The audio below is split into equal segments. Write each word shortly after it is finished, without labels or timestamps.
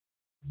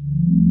You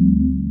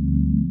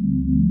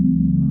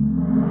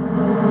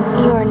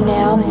are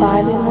now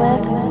vibing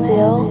with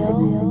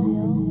Z3AL.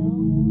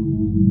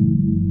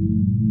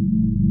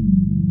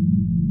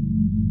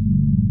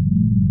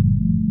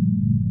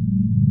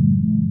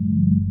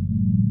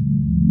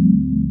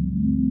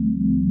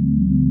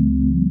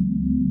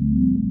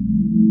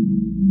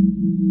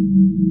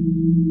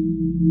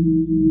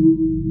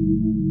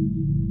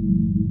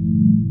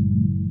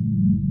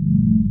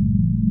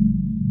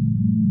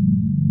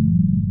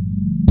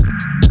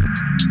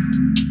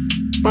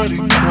 Body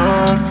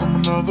cut from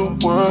another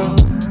world.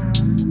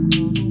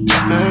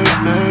 Stay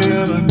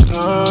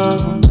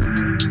undercover.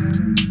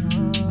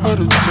 Hard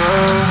to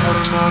tell how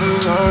to not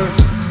alert,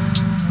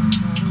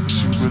 'cause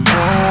you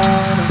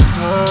belong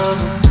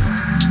undercover.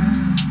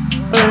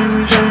 I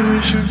wish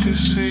you could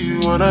see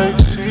what I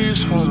see,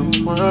 it's hard to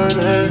word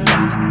it.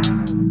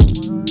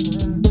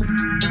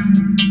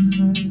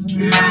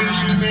 You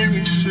make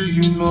me see,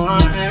 you know I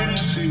hate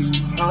to see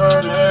you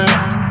hurt it.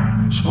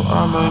 So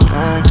I might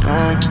die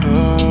on the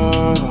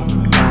low.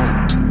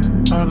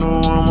 I know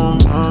I'm a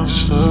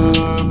monster,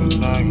 but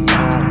now you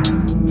know.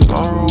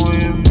 Far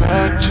away and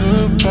back to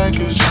back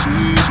is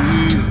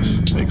easy.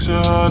 Makes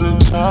it hard to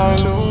tie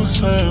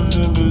loose ends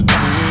in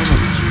between.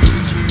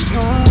 Too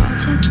young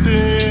to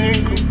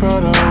think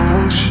about our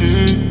whole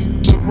shit.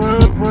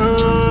 We're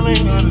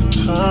running out of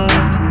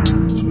time,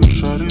 so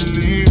try to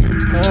leave the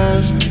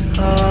past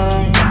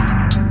behind.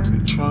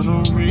 You're trying to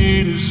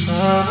read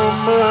inside my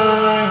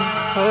mind.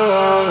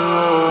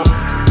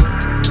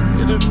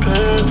 It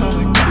depends on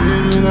the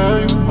kid that I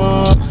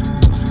was.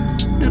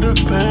 It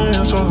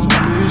depends on the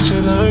bitch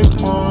that I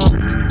want.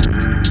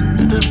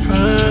 It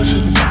depends,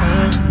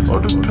 all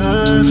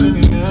depends in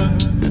the end.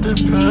 It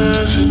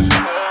depends,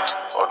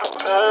 all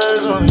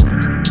depends on it.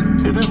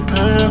 It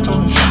depends on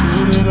the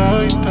shit that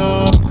I do.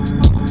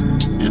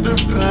 It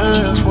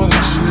depends what I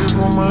sip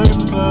on my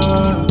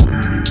blood.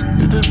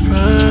 It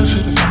depends,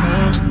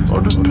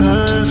 all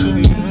depends in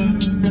the end.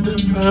 It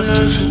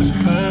depends,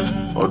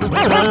 all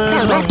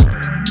depends on it.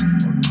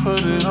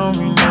 Put it on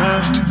me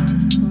nasty,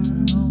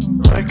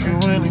 like you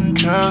in a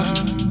cast.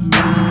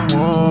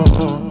 Whoa.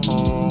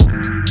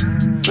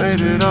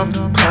 Faded off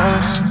the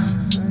glasses,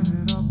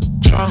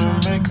 tryna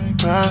make it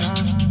past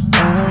it.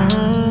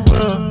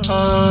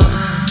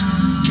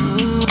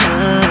 You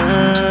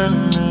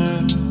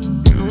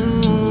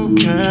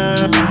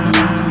can't,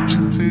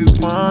 you be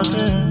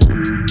wanting.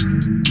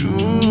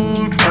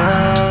 You'd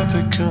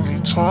rather kill me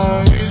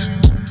twice.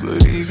 But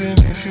even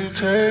if you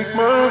take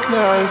my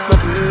life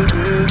like it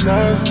did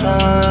last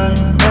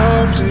time,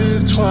 I've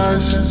lived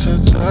twice since the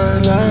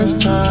third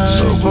last time.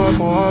 So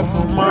before I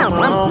put my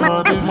mind on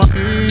my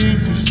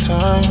defeat this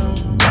time,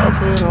 I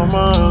put all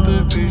my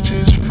other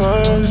bitches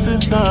first in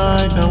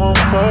line. Now I'm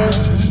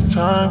first this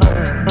time.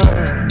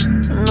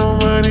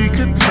 Nobody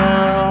could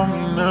tell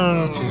me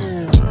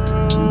nothing.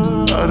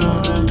 I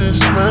done been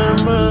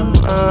dismembered.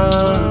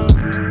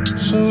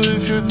 So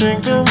if you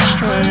think I'm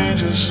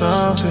strange or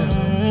something,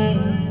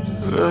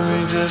 let me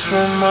just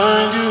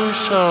remind you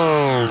so.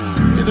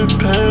 It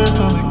depends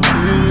on the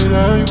kid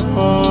I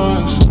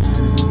was.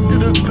 It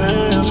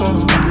depends on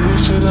the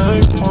bitch that I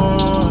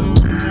want.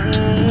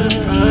 It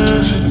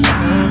depends,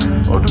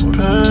 all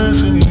depends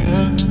in the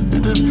end.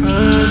 It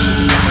depends,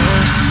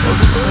 all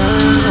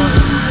depends on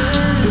it.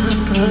 It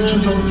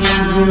depends on the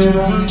shit that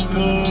I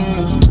do.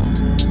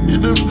 It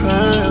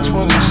depends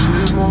what I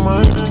sip on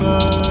my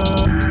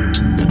blood.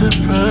 It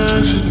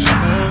depends,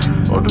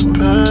 all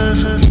depends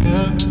in the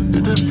end.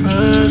 It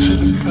depends,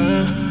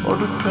 all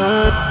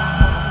depends.